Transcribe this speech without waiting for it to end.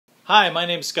Hi, my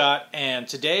name's Scott, and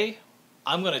today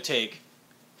I'm going to take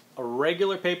a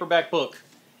regular paperback book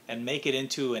and make it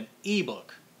into an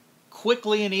ebook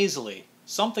quickly and easily.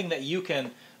 Something that you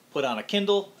can put on a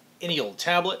Kindle, any old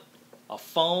tablet, a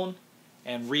phone,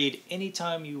 and read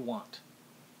anytime you want.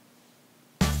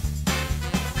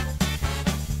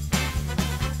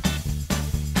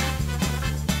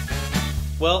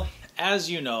 Well,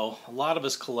 as you know, a lot of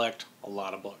us collect a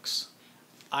lot of books.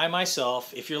 I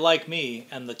myself, if you're like me,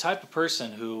 am the type of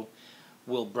person who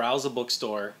will browse a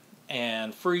bookstore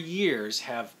and for years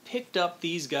have picked up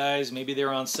these guys. Maybe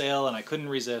they're on sale and I couldn't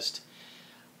resist.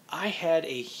 I had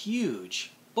a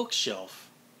huge bookshelf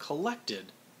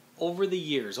collected over the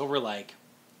years, over like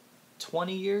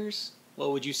 20 years?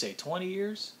 What would you say, 20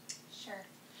 years? Sure.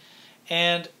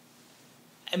 And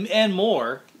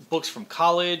more, books from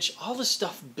college, all this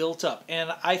stuff built up.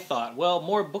 And I thought, well,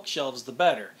 more bookshelves the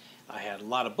better. I had a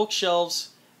lot of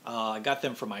bookshelves. I got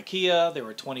them from IKEA. They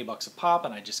were 20 bucks a pop,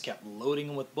 and I just kept loading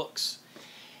them with books.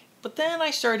 But then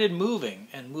I started moving,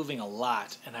 and moving a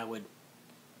lot. And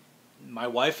my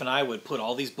wife and I would put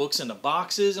all these books into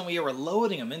boxes, and we were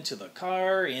loading them into the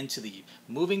car, into the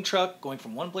moving truck, going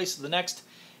from one place to the next.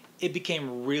 It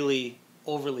became really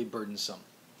overly burdensome.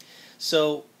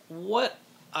 So what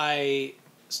I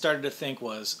started to think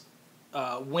was,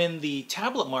 when the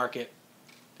tablet market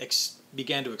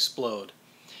began to explode,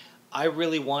 I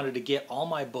really wanted to get all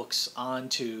my books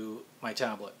onto my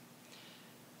tablet.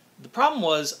 The problem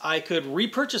was I could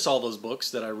repurchase all those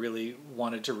books that I really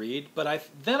wanted to read, but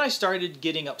then I started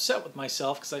getting upset with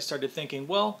myself because I started thinking,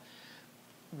 well,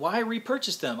 why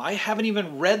repurchase them? I haven't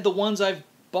even read the ones I've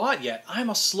bought yet. I'm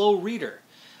a slow reader.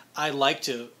 I like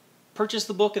to purchase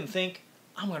the book and think,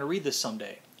 I'm going to read this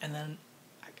someday. And then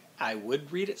I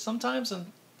would read it sometimes,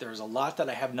 and there's a lot that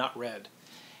I have not read.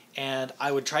 And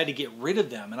I would try to get rid of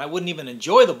them, and I wouldn't even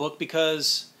enjoy the book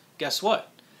because, guess what?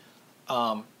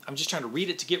 I'm just trying to read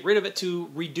it to get rid of it, to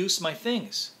reduce my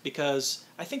things. Because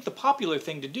I think the popular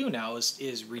thing to do now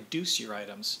is reduce your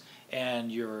items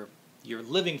and your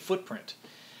living footprint.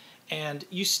 And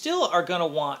you still are going to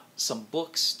want some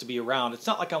books to be around. It's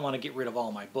not like I want to get rid of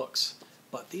all my books.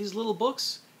 But these little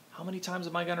books, how many times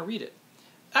am I going to read it?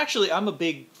 Actually, I'm a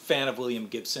big fan of William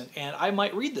Gibson, and I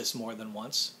might read this more than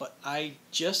once, but I'm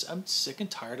sick and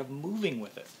tired of moving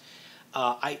with it.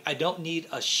 I don't need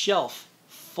a shelf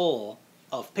full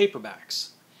of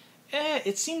paperbacks.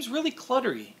 It seems really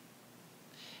cluttery,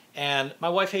 and my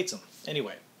wife hates them.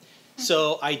 Anyway,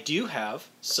 so I do have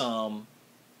some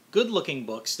good-looking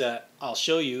books that I'll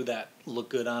show you that look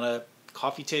good on a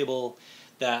coffee table,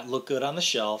 that look good on the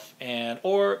shelf,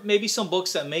 or maybe some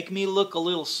books that make me look a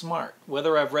little smart.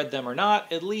 Whether I've read them or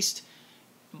not, at least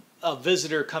a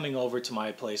visitor coming over to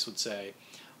my place would say,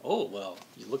 oh, well,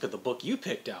 you look at the book you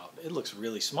picked out. It looks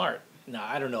really smart. Now,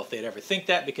 I don't know if they'd ever think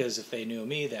that, because if they knew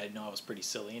me, they'd know I was pretty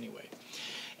silly anyway.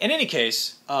 In any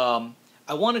case, I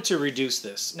wanted to reduce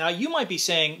this. Now, you might be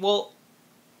saying, well,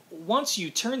 once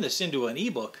you turn this into an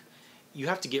ebook, you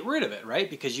have to get rid of it, right?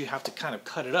 Because you have to kind of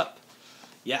cut it up.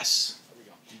 Yes.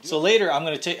 So later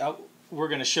we're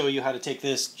going to show you how to take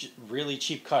this really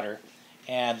cheap cutter,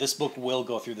 and this book will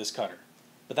go through this cutter.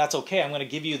 But that's okay. I'm going to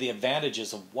give you the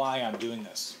advantages of why I'm doing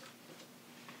this.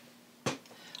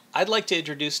 I'd like to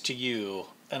introduce to you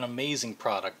an amazing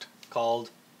product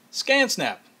called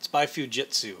ScanSnap. It's by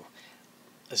Fujitsu.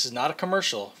 This is not a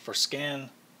commercial for ScanSnap.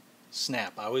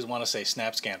 I always want to say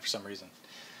SnapScan for some reason.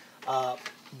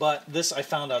 But this I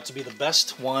found out to be the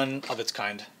best one of its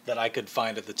kind that I could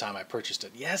find at the time I purchased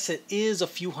it. Yes, it is a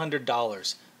few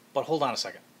 $100s, but hold on a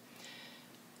second.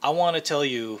 I want to tell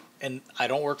you, and I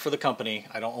don't work for the company,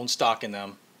 I don't own stock in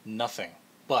them, nothing.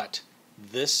 But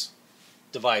this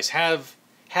device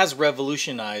has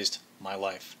revolutionized my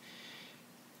life.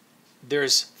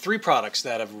 There's three electronic products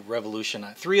that have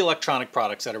revolutionized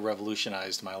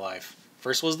my life.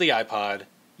 First was the iPod.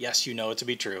 Yes, you know it to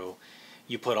be true.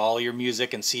 You put all your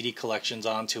music and CD collections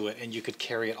onto it, and you could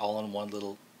carry it all in one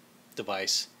little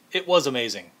device. It was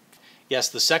amazing. Yes,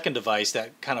 the second device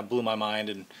that kind of blew my mind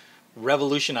and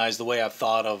revolutionized the way I've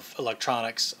thought of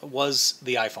electronics was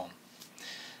the iPhone.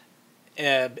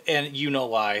 And you know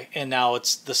why. And now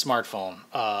it's the smartphone.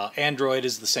 Android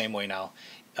is the same way now.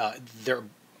 They're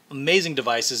amazing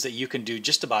devices that you can do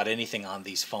just about anything on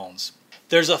these phones.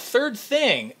 There's a third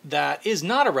thing that is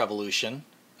not a revolution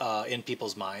in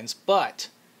people's minds, but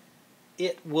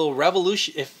it will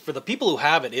for the people who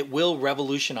have it, it will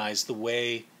revolutionize the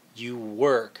way you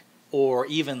work or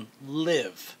even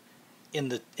live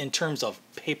in terms of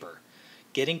paper.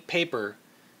 Getting paper,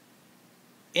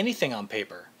 anything on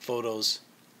paper, photos,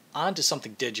 onto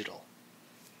something digital.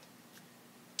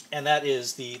 and that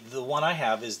is the one I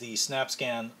have is the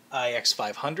SnapScan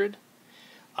IX500.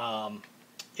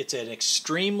 It's an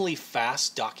extremely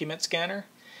fast document scanner.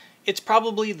 It's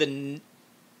probably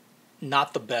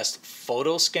not the best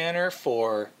photo scanner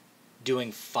for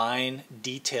doing fine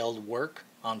detailed work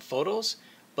on photos,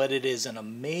 but it is an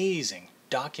amazing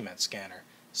document scanner.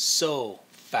 So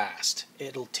fast.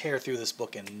 It'll tear through this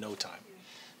book in no time.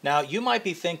 Now you might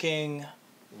be thinking,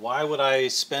 why would I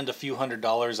spend a few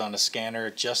 $100s on a scanner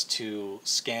just to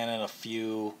scan in a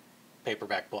few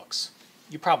paperback books?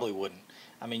 You probably wouldn't.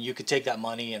 I mean, you could take that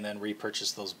money and then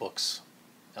repurchase those books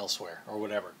elsewhere or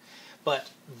whatever. But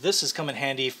this has come in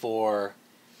handy for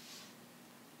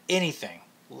anything.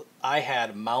 I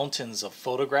had mountains of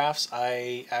photographs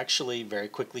I actually very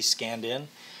quickly scanned in.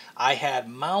 I had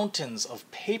mountains of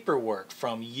paperwork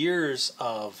from years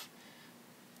of,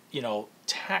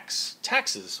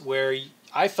 taxes where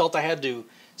I felt I had to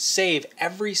save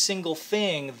every single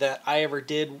thing that I ever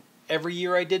did every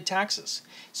year I did taxes.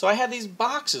 So I had these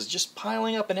boxes just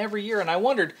piling up in every year, and I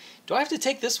wondered, do I have to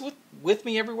take this with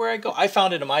me everywhere I go? I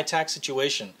found it in my tax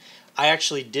situation. I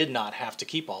actually did not have to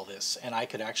keep all this, and I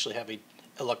could actually have a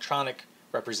electronic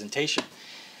representation.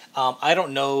 I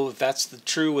don't know if that's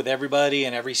true with everybody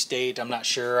in every state. I'm not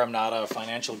sure. I'm not a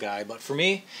financial guy, but for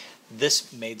me,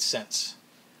 this made sense.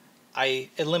 I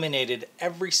eliminated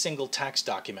every single tax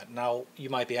document. Now, you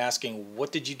might be asking,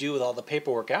 what did you do with all the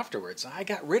paperwork afterwards? I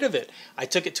got rid of it. I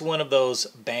took it to one of those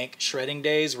bank shredding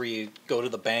days where you go to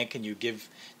the bank and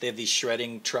they have these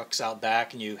shredding trucks out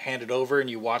back, and you hand it over and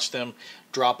you watch them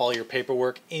drop all your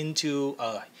paperwork into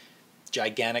a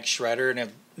gigantic shredder, and it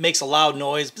makes a loud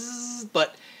noise,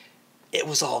 but it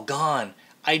was all gone.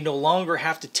 I no longer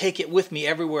have to take it with me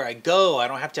everywhere I go. I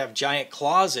don't have to have giant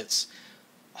closets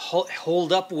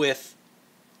holed up with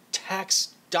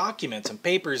tax documents and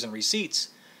papers and receipts.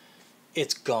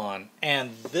 It's gone.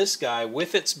 And this guy,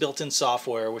 with its built-in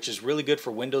software, which is really good for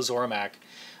Windows or a Mac,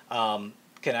 can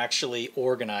actually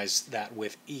organize that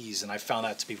with ease. And I found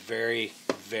that to be very,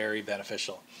 very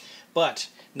beneficial. But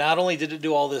not only did it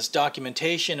do all this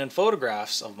documentation and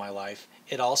photographs of my life,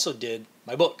 it also did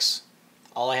my books.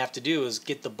 All I have to do is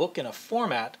get the book in a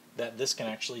format that this can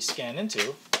actually scan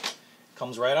into.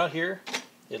 Comes right out here.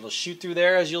 It'll shoot through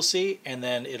there, as you'll see, and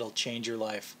then it'll change your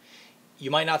life.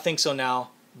 You might not think so now,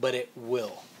 but it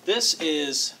will. This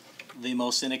is the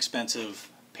most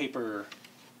inexpensive paper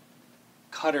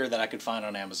cutter that I could find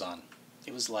on Amazon.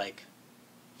 It was like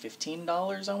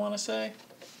 $15, I want to say.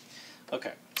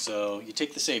 Okay, so you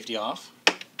take the safety off.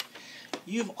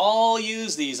 You've all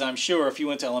used these, I'm sure, if you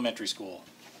went to elementary school.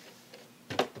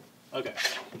 Okay,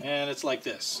 and it's like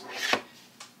this.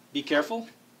 Be careful.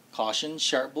 Caution,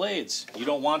 sharp blades. You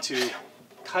don't want to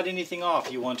cut anything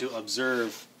off. You want to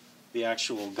observe the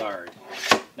actual guard.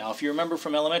 Now, if you remember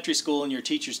from elementary school and your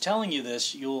teacher's telling you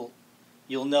this, you'll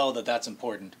know that that's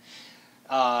important.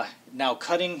 Now,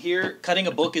 cutting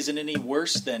a book isn't any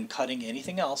worse than cutting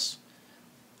anything else,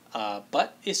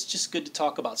 but it's just good to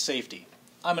talk about safety.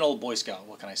 I'm an old Boy Scout.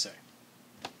 What can I say?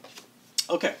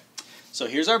 Okay, so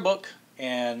here's our book,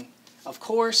 and of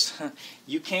course,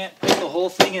 you can't put the whole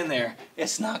thing in there.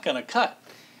 It's not going to cut.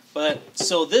 But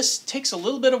so this takes a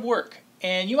little bit of work.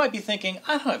 And you might be thinking,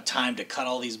 I don't have time to cut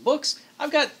all these books.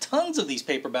 I've got tons of these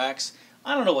paperbacks.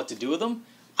 I don't know what to do with them.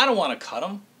 I don't want to cut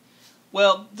them.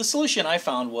 Well, the solution I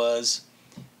found was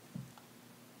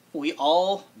we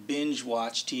all binge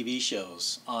watch TV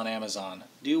shows on Amazon.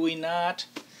 Do we not?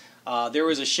 There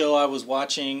was a show I was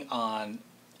watching on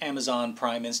Amazon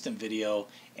Prime Instant Video,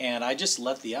 and I just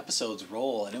let the episodes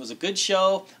roll, and it was a good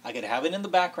show. I could have it in the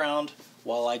background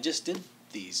while I just did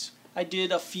these. I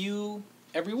did a few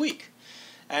every week,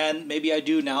 and maybe I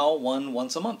do now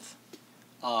once a month.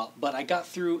 But I got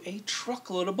through a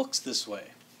truckload of books this way,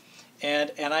 and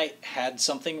I had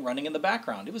something running in the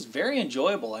background. It was very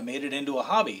enjoyable. I made it into a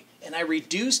hobby, and I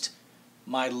reduced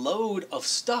my load of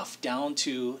stuff down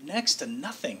to next to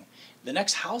nothing. The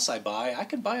next house I buy, I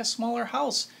could buy a smaller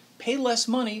house, pay less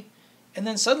money, and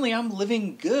then suddenly I'm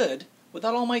living good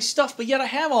without all my stuff, but yet I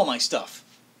have all my stuff.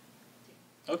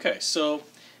 Okay, so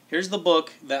here's the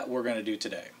book that we're going to do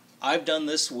today. I've done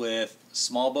this with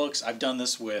small books. I've done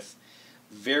this with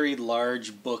very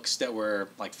large books that were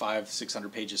like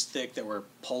 500-600 pages thick, that were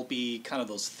pulpy, kind of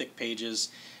those thick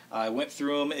pages. I went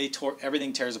through them.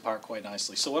 Everything tears apart quite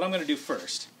nicely. So what I'm going to do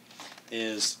first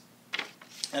is,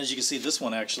 as you can see, this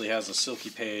one actually has a silky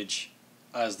page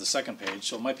as the second page,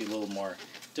 so it might be a little more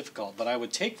difficult. But I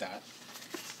would take that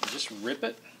and just rip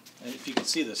it, and if you can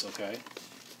see this okay.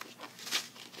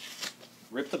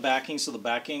 Rip the backing so the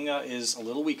backing is a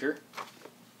little weaker,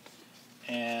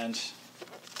 and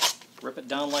rip it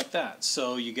down like that.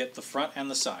 So you get the front and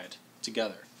the side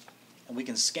together. And we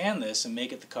can scan this and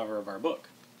make it the cover of our book.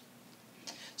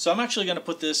 So I'm actually going to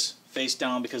put this face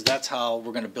down because that's how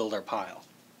we're going to build our pile.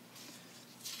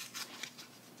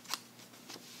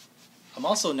 I'm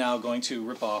also now going to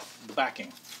rip off the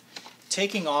backing,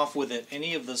 taking off with it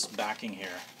any of this backing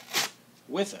here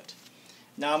with it.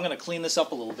 Now I'm going to clean this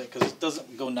up a little bit because it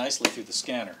doesn't go nicely through the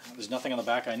scanner. There's nothing on the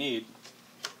back I need.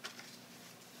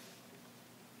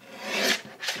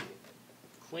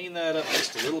 Clean that up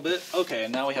just a little bit. Okay,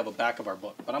 and now we have a back of our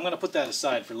book. But I'm going to put that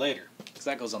aside for later because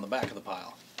that goes on the back of the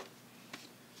pile.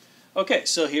 Okay,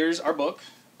 so here's our book.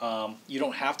 You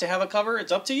don't have to have a cover.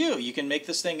 It's up to you. You can make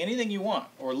this thing anything you want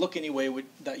or look any way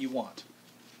that you want.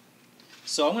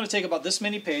 So I'm going to take about this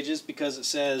many pages because it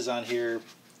says on here,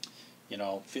 you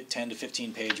know, 10 to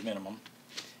 15 page minimum.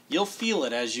 You'll feel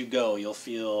it as you go. You'll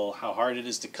feel how hard it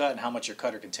is to cut and how much your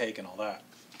cutter can take and all that.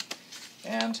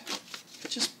 And it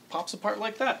just pops apart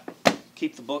like that.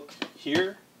 Keep the book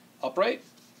here, upright.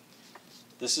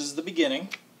 This is the beginning.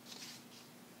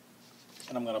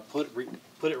 And I'm going to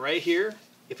put it right here.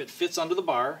 If it fits under the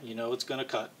bar, you know it's going to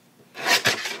cut.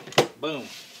 Boom.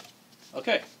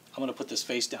 Okay, I'm going to put this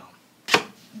face down.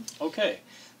 Okay,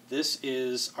 this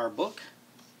is our book.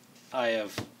 I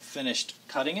have finished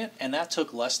cutting it, and that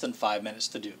took less than 5 minutes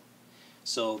to do.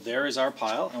 So there is our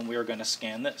pile, and we are going to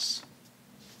scan this.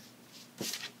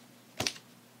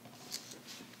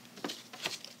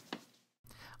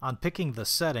 On picking the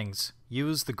settings,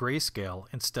 use the grayscale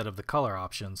instead of the color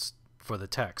options for the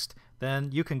text.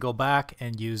 Then you can go back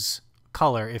and use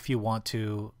color if you want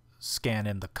to scan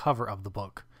in the cover of the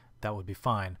book. That would be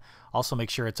fine. Also make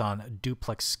sure it's on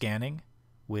duplex scanning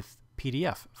with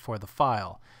PDF for the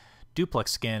file.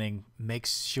 Duplex scanning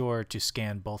makes sure to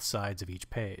scan both sides of each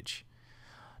page.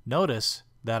 Notice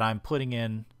that I'm putting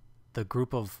in the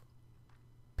group of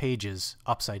pages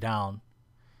upside down,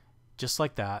 just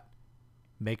like that.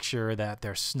 Make sure that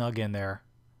they're snug in there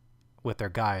with their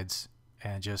guides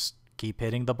and just keep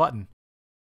hitting the button.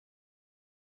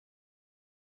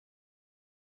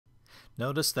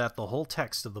 Notice that the whole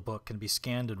text of the book can be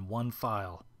scanned in one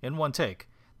file, in one take.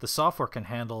 The software can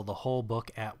handle the whole book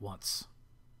at once.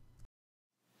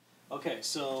 Okay,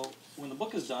 so when the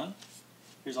book is done,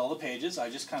 here's all the pages. I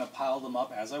just kind of piled them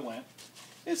up as I went.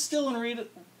 It's still in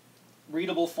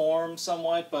readable form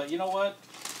somewhat, but you know what?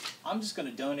 I'm just going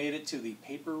to donate it to the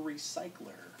paper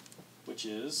recycler, which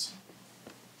is,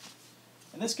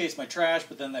 in this case, my trash,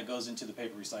 but then that goes into the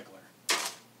paper recycler.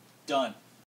 Done.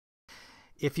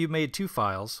 If you made two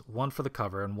files, one for the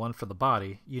cover and one for the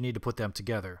body, you need to put them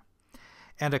together.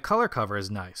 And a color cover is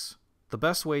nice. The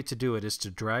best way to do it is to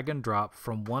drag and drop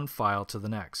from one file to the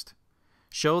next.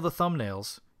 Show the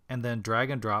thumbnails, and then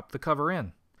drag and drop the cover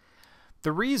in.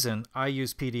 The reason I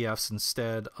use PDFs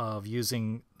instead of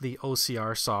using the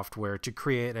OCR software to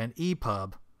create an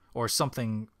EPUB or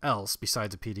something else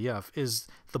besides a PDF is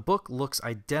the book looks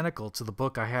identical to the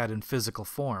book I had in physical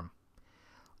form.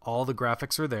 All the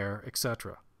graphics are there,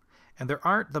 etc. And there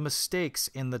aren't the mistakes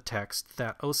in the text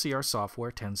that OCR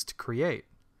software tends to create.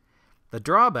 The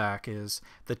drawback is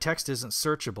the text isn't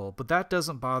searchable, but that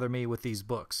doesn't bother me with these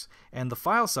books. And the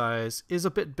file size is a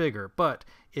bit bigger, but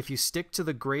if you stick to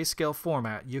the grayscale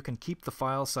format, you can keep the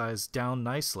file size down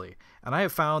nicely. And I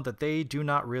have found that they do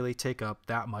not really take up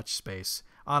that much space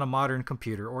on a modern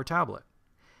computer or tablet.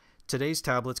 Today's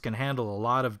tablets can handle a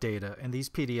lot of data, and these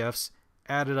PDFs,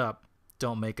 added up,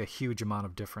 don't make a huge amount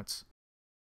of difference.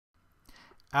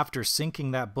 After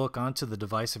syncing that book onto the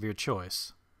device of your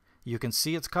choice, you can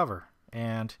see its cover.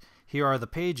 And here are the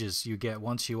pages you get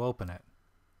once you open it.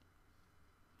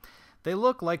 They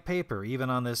look like paper even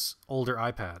on this older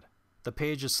iPad. The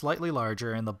page is slightly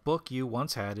larger and the book you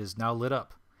once had is now lit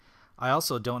up. I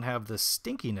also don't have the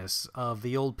stinkiness of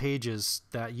the old pages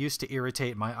that used to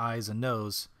irritate my eyes and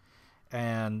nose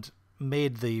and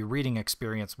made the reading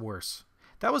experience worse.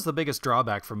 That was the biggest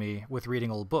drawback for me with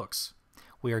reading old books.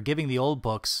 We are giving the old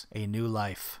books a new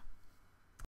life.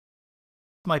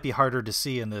 It might be harder to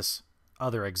see in this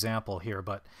other example here,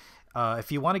 but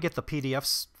if you want to get the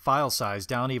PDF file size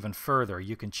down even further,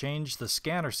 you can change the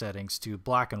scanner settings to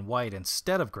black and white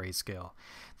instead of grayscale.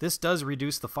 This does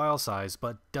reduce the file size,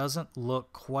 but doesn't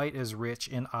look quite as rich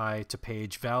in eye to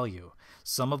page value.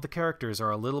 Some of the characters are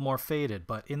a little more faded,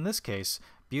 but in this case,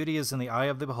 beauty is in the eye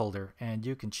of the beholder, and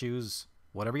you can choose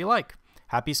whatever you like.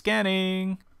 Happy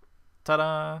scanning!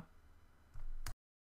 Ta-da!